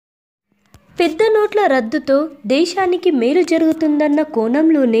పెద్ద నోట్ల రద్దుతో దేశానికి మేలు జరుగుతుందన్న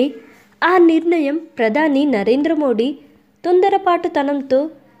కోణంలోనే ఆ నిర్ణయం ప్రధాని నరేంద్ర మోడీ తొందరపాటుతనంతో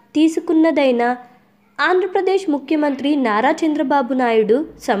తీసుకున్నదైనా ఆంధ్రప్రదేశ్ ముఖ్యమంత్రి నారా చంద్రబాబు నాయుడు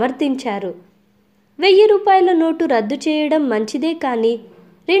సమర్థించారు. 1000 రూపాయల నోటు రద్దు చేయడం మంచిదే కానీ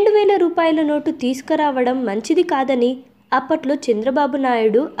 2000 రూపాయల నోటు తీసుకురావడం మంచిది కాదని అప్పట్లో చంద్రబాబు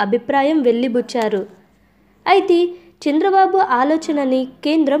నాయుడు అభిప్రాయం వెలిబుచ్చారు. అయితే చంద్రబాబు ఆలోచనని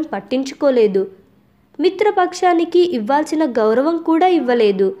కేంద్రం పట్టించుకోలేదు. మిత్రపక్షానికి ఇవ్వాల్సిన గౌరవం కూడా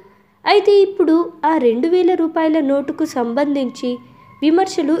ఇవ్వలేదు. అయితే ఇప్పుడు ఆ 2000 రూపాయల నోటుకు సంబంధించి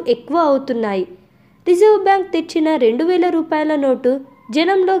విమర్శలు ఎక్కువ అవుతున్నాయి. రిజర్వ్ బ్యాంక్ తెచ్చిన 2000 రూపాయల నోటు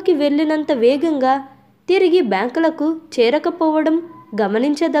జనంలోకి వెళ్ళినంత వేగంగా తిరిగి బ్యాంకులకు చేరకపోవడం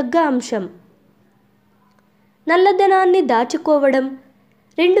గమనించదగ్గ అంశం. నల్లధనాన్ని దాచుకోవడం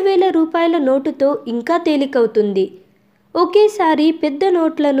 2000 రూపాయల నోటుతో ఇంకా తేలికవుతుంది. ఒకేసారి పెద్ద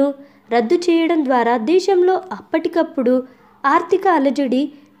నోట్లను రద్దు చేయడం ద్వారా దేశంలో అప్పటికప్పుడు ఆర్థిక అలజడి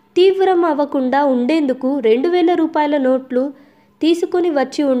తీవ్రం అవ్వకుండా ఉండేందుకు 2000 రూపాయల నోట్లు తీసుకొని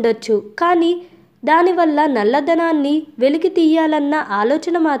వచ్చి ఉండొచ్చు. కానీ దానివల్ల నల్లధనాన్ని వెలికి తీయాలన్న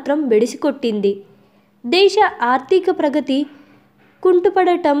ఆలోచన మాత్రం బెడిసికొట్టింది. దేశ ఆర్థిక ప్రగతి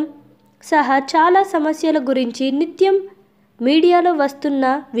కుంటుపడటం సహా చాలా సమస్యల గురించి నిత్యం మీడియాలో వస్తున్న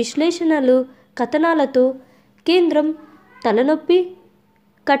విశ్లేషణలు, కథనాలతో కేంద్రం తలనొప్పి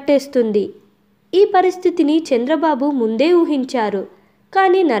కట్టేస్తుంది. ఈ పరిస్థితిని చంద్రబాబు ముందే ఊహించారు.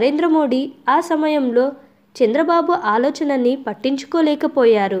 కానీ నరేంద్ర మోడీ ఆ సమయంలో చంద్రబాబు ఆలోచనని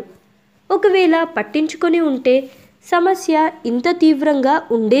పట్టించుకోలేకపోయారు. ఒకవేళ పట్టించుకొని ఉంటే సమస్య ఇంత తీవ్రంగా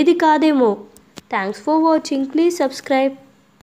ఉండేది కాదేమో. Thanks for watching. Please subscribe.